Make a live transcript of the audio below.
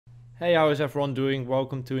Hey, how is everyone doing?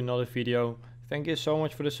 Welcome to another video. Thank you so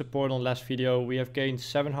much for the support on last video. We have gained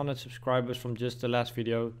 700 subscribers from just the last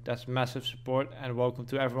video. That's massive support, and welcome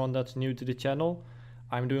to everyone that's new to the channel.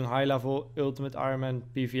 I'm doing high level ultimate Ironman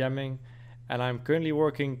Pvming, and I'm currently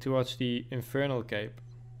working towards the infernal cape.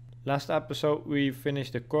 Last episode we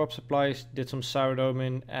finished the corpse supplies, did some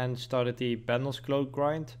Saradomin and started the Bandle's cloak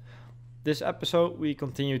grind. This episode we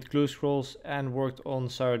continued clue scrolls and worked on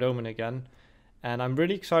Saradomin again. And I'm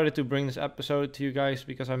really excited to bring this episode to you guys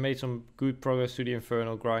because I made some good progress to the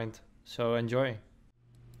infernal grind. So enjoy.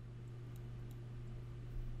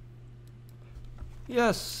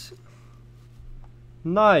 Yes.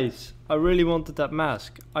 Nice. I really wanted that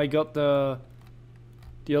mask. I got the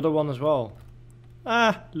other one as well.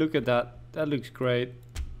 Ah, look at that. That looks great.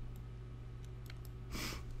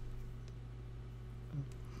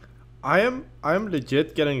 I am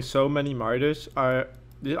legit getting so many miters.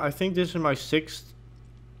 I think this is my sixth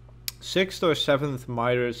or seventh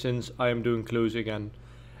miter since I am doing clues again,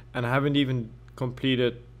 and I haven't even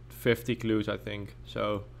completed 50 clues, I think.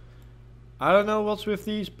 So I don't know what's with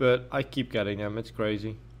these, but I keep getting them. It's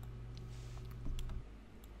crazy.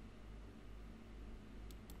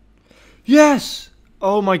 Yes!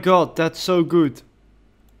 Oh my god, that's so good.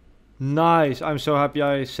 Nice. I'm so happy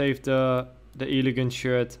I saved the elegant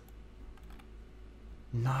shirt.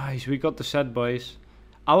 Nice. We got the set, boys.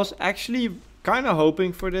 I was actually kind of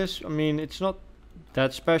hoping for this. I mean, it's not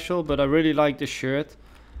that special, but I really like the shirt.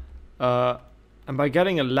 And by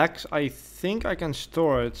getting a Lex, I think I can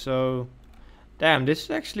store it. So, damn, this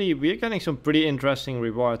is actually, we're getting some pretty interesting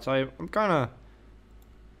rewards. I'm kind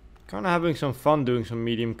of having some fun doing some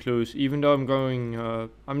medium clues. Even though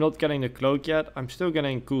I'm not getting the cloak yet, I'm still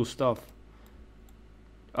getting cool stuff.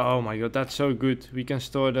 Oh my god, that's so good. We can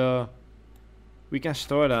store that.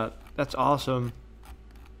 That's awesome.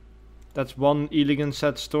 That's one elegant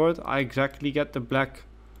set stored. I exactly get the black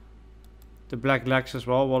legs as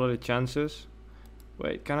well. What are the chances?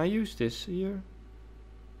 Wait, can I use this here?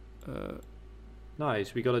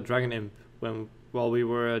 Nice. We got a dragon imp while we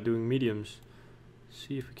were doing mediums.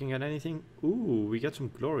 See if we can get anything. Ooh, we get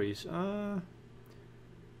some glories.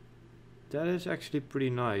 That is actually pretty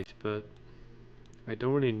nice, but I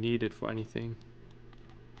don't really need it for anything.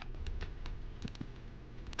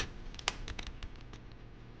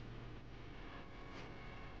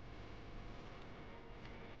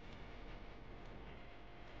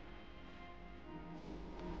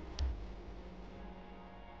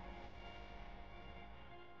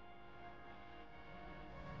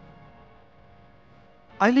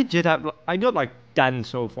 I got like 10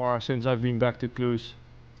 so far since I've been back to clues.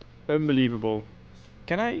 Unbelievable.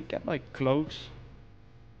 Can I get like cloaks?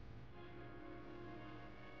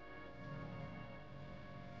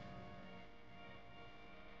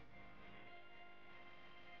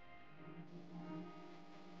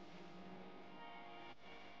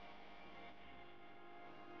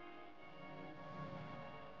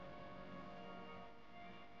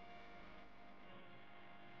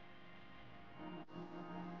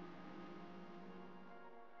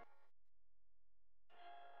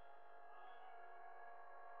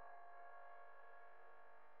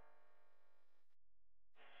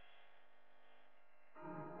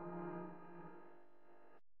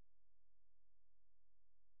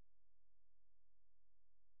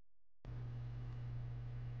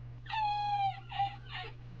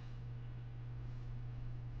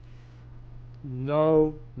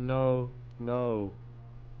 No, no, no.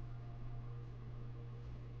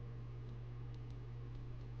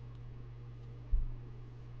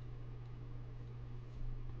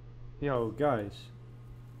 Yo, guys.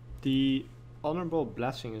 The honorable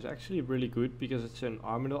blessing is actually really good because it's an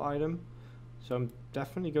Armadillo item. So I'm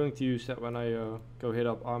definitely going to use that when I go hit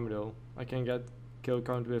up Armadillo. I can get kill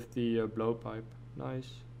count with the blowpipe. Nice.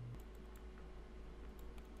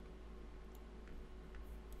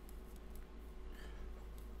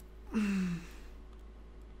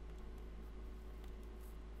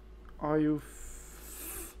 Are you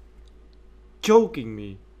joking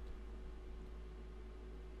me?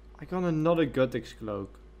 I got another Gutix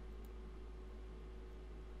cloak.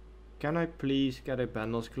 Can I please get a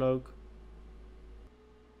Bandle's cloak?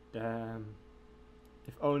 Damn.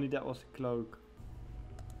 If only that was a cloak.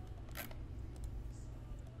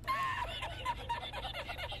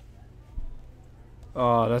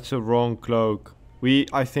 Oh, that's a wrong cloak.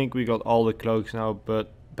 I think we got all the cloaks now,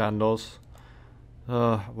 but Bandles.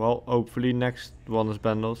 Well, hopefully next one is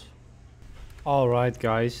Bandles. Alright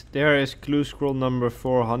guys, there is clue scroll number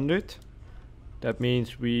 400. That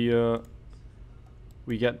means we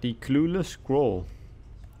get the clueless scroll.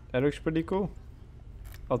 That looks pretty cool.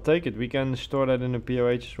 I'll take it. We can store that in a POH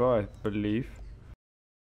as well, I believe.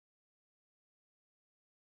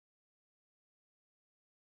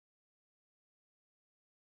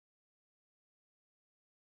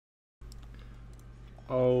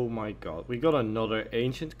 Oh my god, we got another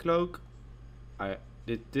ancient cloak.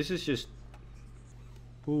 This is just...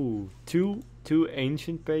 Ooh, two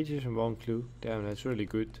ancient pages and 1 clue. Damn, that's really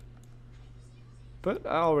good. But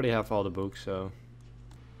I already have all the books, so...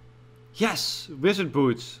 Yes! Wizard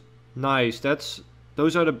boots! Nice,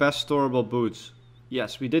 those are the best storable boots.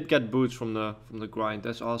 Yes, we did get boots from the grind,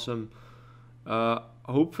 that's awesome.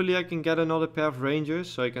 Hopefully I can get another pair of rangers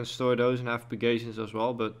so I can store those and have purgations as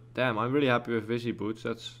well. But damn, I'm really happy with Vizzy boots.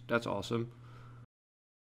 That's awesome.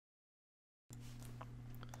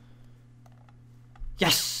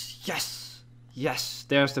 Yes, yes, yes.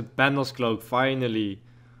 There's the Bandle's cloak finally.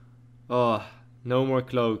 Oh, no more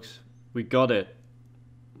cloaks. We got it.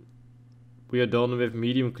 We are done with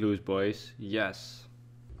medium clues, boys. Yes.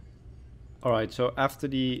 Alright, so after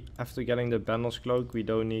getting the Bandle's cloak, we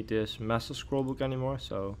don't need this master scrollbook anymore,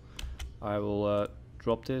 so I will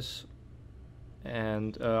drop this.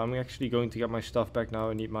 And I'm actually going to get my stuff back now.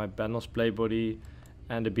 I need my Bandle's play body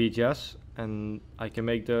and the BGS, and I can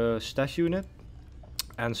make the stash unit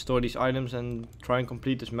and store these items and try and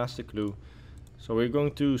complete this master clue. So we're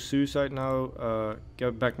going to suicide now,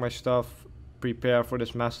 get back my stuff, prepare for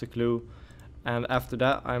this master clue. And after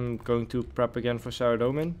that I'm going to prep again for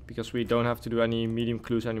Saradomin, because we don't have to do any medium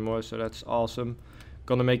clues anymore, so that's awesome.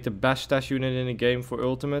 Gonna make the best stash unit in the game for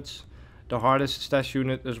ultimates. The hardest stash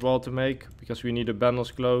unit as well to make, because we need a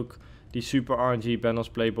Bandle's cloak, the super RNG Bandle's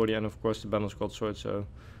play body, and of course the Bandle's god sword, so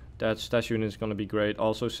that stash unit is gonna be great.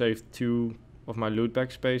 Also saved 2 of my loot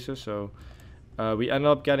bag spaces, so we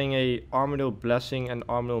ended up getting a Armadillo Blessing and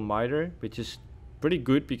Armadillo Miter, which is pretty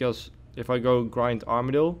good, because if I go grind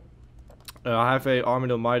Armadillo, I have a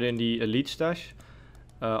Armadillo Miter in the elite stash,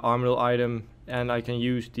 Armadillo item, and I can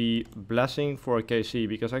use the Blessing for a KC,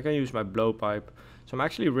 because I can use my blowpipe. So I'm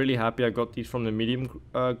actually really happy I got these from the medium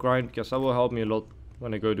grind, because that will help me a lot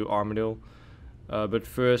when I go to Armadillo. But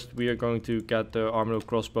first we are going to get the Armadillo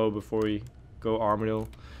crossbow before we go Armadillo.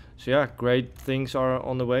 So yeah, great things are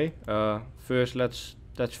on the way. First let's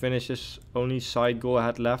finish this only side goal I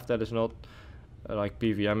had left that is not like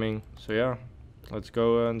Pvming. So yeah, let's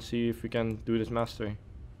go and see if we can do this mastery.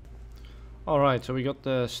 Alright, so we got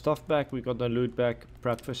the stuff back, we got the loot back,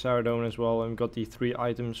 prep for Saradomin as well, and we got the 3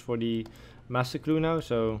 items for the master clue now.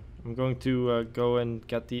 So I'm going to go and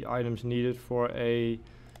get the items needed for a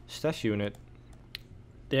stash unit.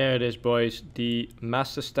 There it is, boys. The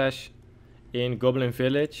master stash in Goblin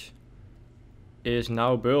Village is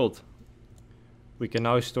now built. We can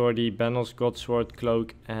now store the Bandle's god sword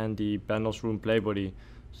cloak and the Bandle's rune play body.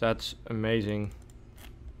 So that's amazing.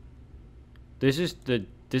 This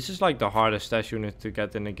is like the hardest stash unit to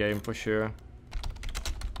get in the game for sure.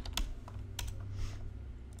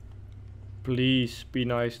 Please be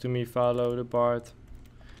nice to me, follow the Bard.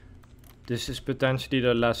 This is potentially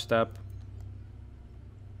the last step.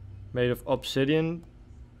 Made of obsidian,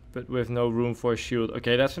 but with no room for a shield.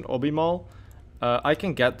 Okay, that's an Obimal. I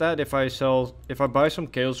can get that if I buy some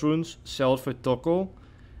Chaos runes, sell it for Tokkul,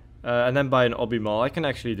 and then buy an Obimal. I can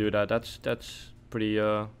actually do that. That's pretty.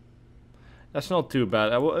 That's not too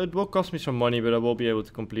bad. It will cost me some money, but I will be able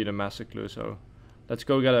to complete a master clue. So let's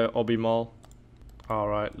go get an Obimal. All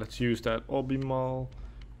right, let's use that Obimal.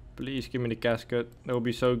 Please give me the casket. That would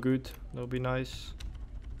be so good. That would be nice.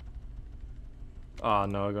 Ah,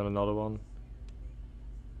 no, I got another one.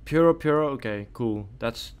 Puro. Okay, cool.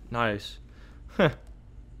 That's nice. Okay,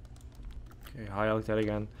 highlight that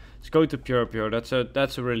again. Let's go to Puro. That's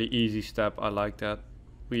a really easy step. I like that.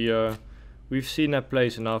 We've seen that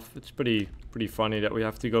place enough. It's pretty funny that we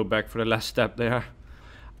have to go back for the last step there.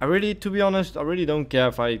 To be honest, I really don't care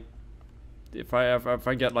if I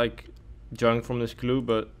get like junk from this clue,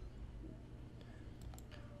 but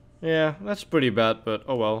yeah, that's pretty bad, but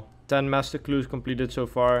oh well. 10 master clues completed so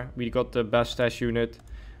far. We got the best stash unit.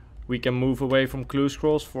 We can move away from clue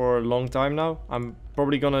scrolls for a long time now. I'm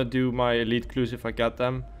probably gonna do my elite clues if I get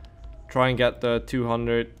them. Try and get the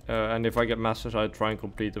 200, and if I get masters, I'll try and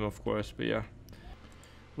complete them, of course. But yeah,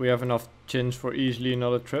 we have enough chins for easily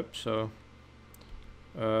another trip. So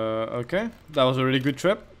okay, that was a really good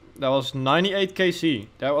trip. That was 98 KC.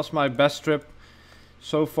 That was my best trip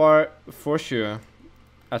so far for sure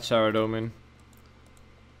at Saradomin.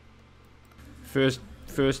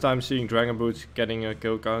 First time seeing dragon boots getting a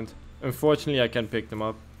kill count. Unfortunately, I can't pick them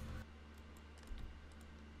up.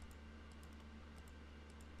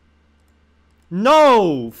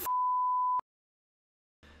 No!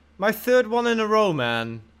 My 3rd one in a row,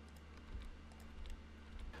 man.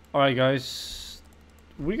 Alright guys,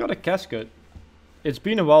 we got a casket. It's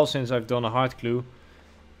been a while since I've done a hard clue.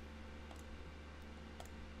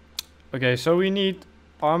 Okay, so we need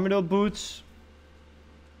armadillo boots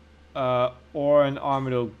or an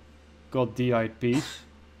armadillo got DI'd piece.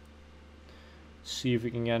 See if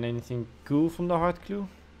we can get anything cool from the hard clue.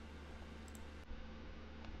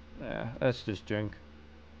 Yeah, that's just junk.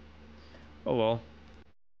 Oh well.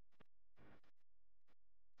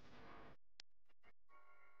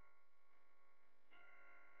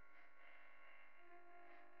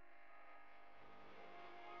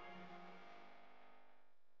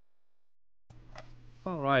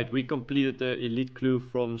 Alright, we completed the elite clue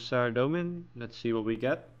from Saradomin. Let's see what we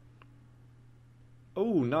get.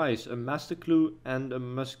 Oh, nice. A master clue and a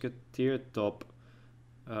musketeer top.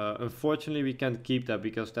 Unfortunately, we can't keep that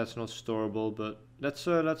because that's not storable, but let's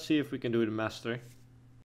see if we can do the master.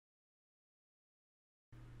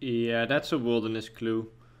 Yeah, that's a wilderness clue.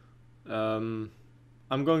 I'm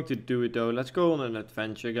going to do it though. Let's go on an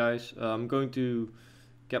adventure, guys. I'm going to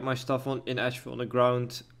get my stuff in Asheville on the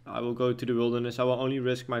ground. I will go to the wilderness. I will only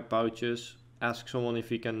risk my pouches. Ask someone if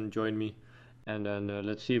he can join me. And then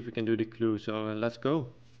let's see if we can do the clue. So let's go.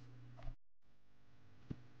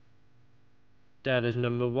 That is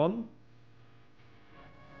number 1.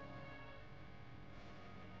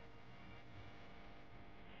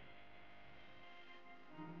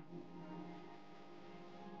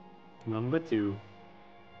 Number 2.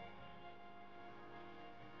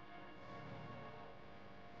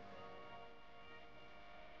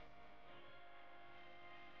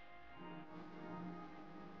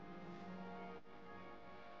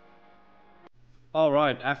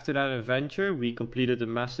 Alright, after that adventure we completed the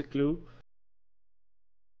master clue.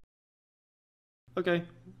 Okay,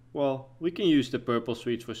 well, we can use the purple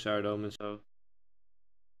sweets for Saradomin, so...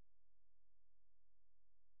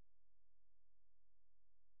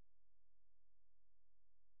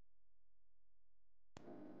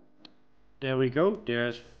 There we go,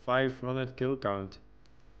 there's 500 kill count.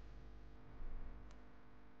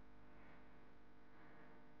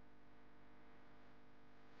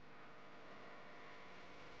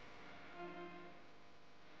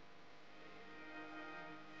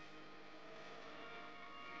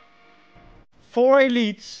 Four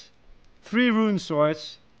elites, 3 rune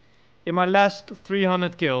swords, in my last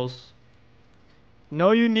 300 kills.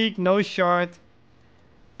 No unique, no shard.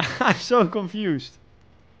 I'm so confused.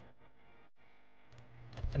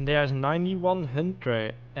 And there's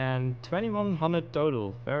 9100 and 2100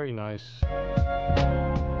 total. Very nice.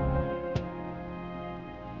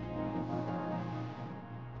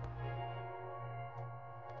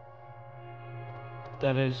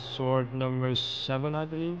 That is sword number 7, I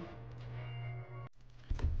believe.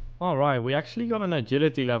 Alright, we actually got an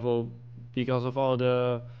agility level because of all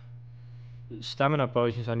the stamina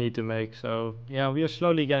potions I need to make. So yeah, we are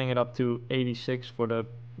slowly getting it up to 86 for the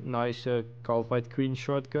nice Calvite Queen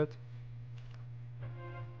shortcut.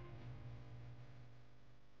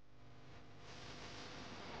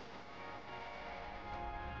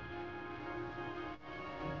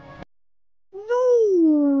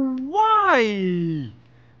 No! Why?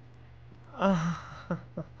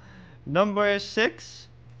 Number 6?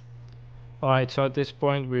 Alright, so at this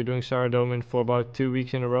point we're doing Saradomin for about 2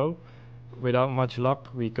 weeks in a row. Without much luck,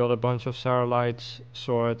 we got a bunch of Saralites,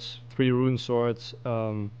 swords, 3 rune swords,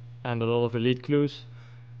 and a lot of elite clues.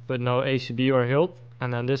 But no ACB or hilt,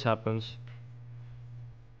 and then this happens.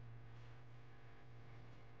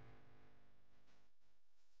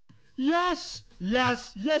 Yes!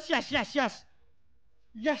 Yes! Yes! Yes! Yes! Yes!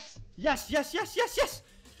 Yes! Yes! Yes! Yes! Yes! Yes!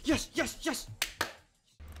 Yes! Yes! Yes!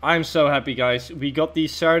 I'm so happy, guys. We got the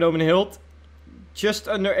Saradomin hilt. Just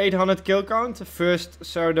under 800 kill count. First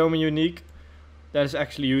Saradomin unique. That is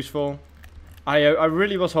actually useful. I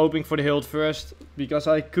really was hoping for the hilt first, because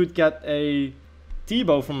I could get a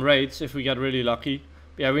T-bow from raids if we get really lucky.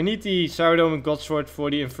 But yeah, we need the Saradomin Godsword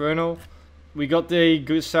for the Inferno. We got the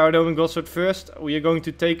Saradomin Godsword first. We are going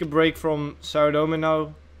to take a break from Saradomin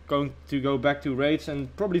now. Going to go back to raids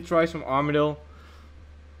and probably try some Armadillo.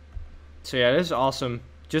 So yeah, this is awesome.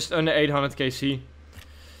 Just under 800 KC.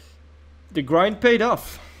 The grind paid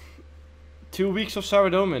off. 2 weeks of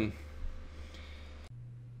Saradomin.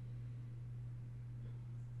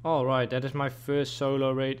 Alright, that is my first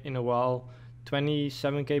solo raid in a while.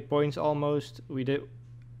 27k points almost. We did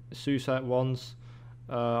suicide once.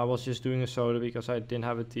 I was just doing a solo because I didn't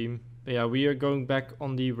have a team. But yeah, we are going back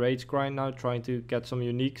on the raids grind now, trying to get some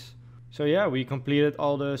uniques. So yeah, we completed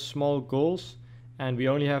all the small goals. And we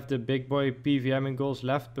only have the big boy Pvming goals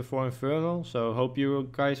left before Infernal. So hope you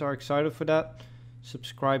guys are excited for that.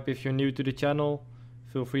 Subscribe if you're new to the channel.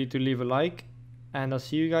 Feel free to leave a like. and I'll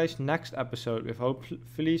see you guys next episode with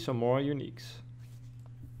hopefully some more uniques.